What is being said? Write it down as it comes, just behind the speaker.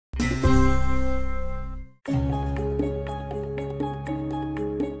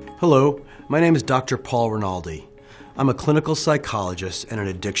Hello, my name is Dr. Paul Rinaldi. I'm a clinical psychologist and an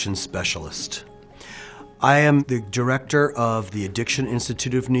addiction specialist. I am the director of the Addiction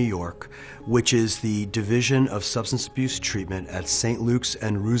Institute of New York, which is the division of substance abuse treatment at Saint Lukes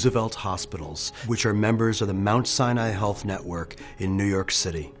and Roosevelt hospitals, which are members of the Mount Sinai Health Network in New York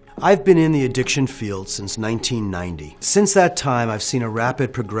City. I've been in the addiction field since 1990. Since that time, I've seen a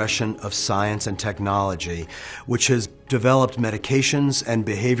rapid progression of science and technology, which has developed medications and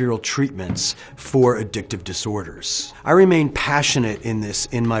behavioral treatments for addictive disorders. I remain passionate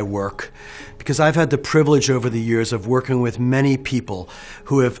in my work because I've had the privilege over the years of working with many people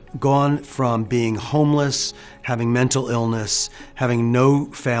who have gone from being homeless, having mental illness, having no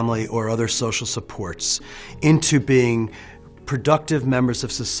family or other social supports, into being productive members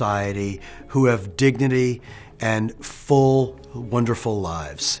of society who have dignity and full, wonderful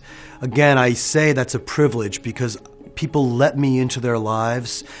lives. Again, I say that's a privilege because people let me into their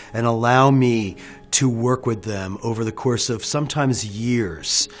lives and allow me to work with them over the course of sometimes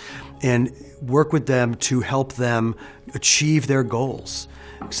years and work with them to help them achieve their goals.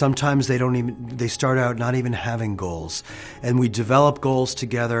 Sometimes they start out not even having goals, and we develop goals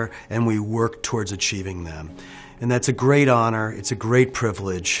together and we work towards achieving them. And that's a great honor, it's a great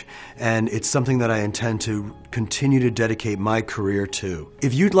privilege, and it's something that I intend to continue to dedicate my career to.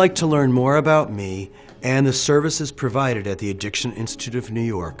 If you'd like to learn more about me and the services provided at the Addiction Institute of New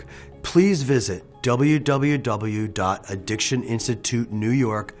York, please visit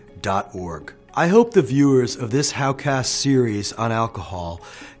www.addictioninstitutenewyork.org. I hope the viewers of this Howcast series on alcohol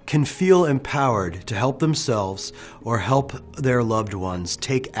can feel empowered to help themselves or help their loved ones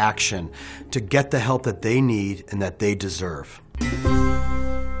take action to get the help that they need and that they deserve.